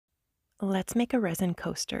Let's make a resin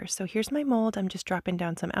coaster. So here's my mold. I'm just dropping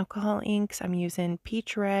down some alcohol inks. I'm using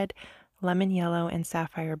peach red, lemon yellow, and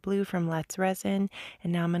sapphire blue from Let's Resin.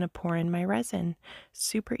 And now I'm going to pour in my resin.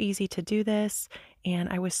 Super easy to do this. And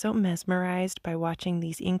I was so mesmerized by watching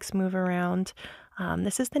these inks move around.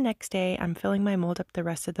 This is the next day. I'm filling my mold up the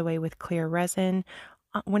rest of the way with clear resin.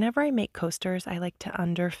 Whenever I make coasters, I like to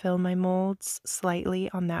underfill my molds slightly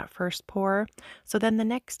on that first pour. So then the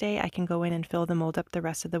next day I can go in and fill the mold up the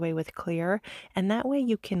rest of the way with clear. And that way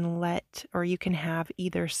you can you can have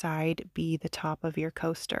either side be the top of your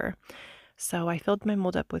coaster. So I filled my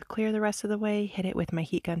mold up with clear the rest of the way, hit it with my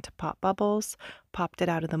heat gun to pop bubbles, popped it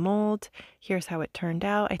out of the mold. Here's how it turned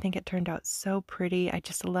out. I think it turned out so pretty. I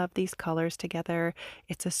just love these colors together.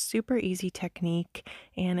 It's a super easy technique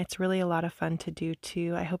and it's really a lot of fun to do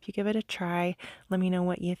too. I hope you give it a try. Let me know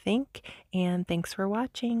what you think and thanks for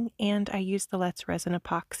watching. And I used the Let's Resin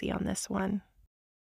epoxy on this one.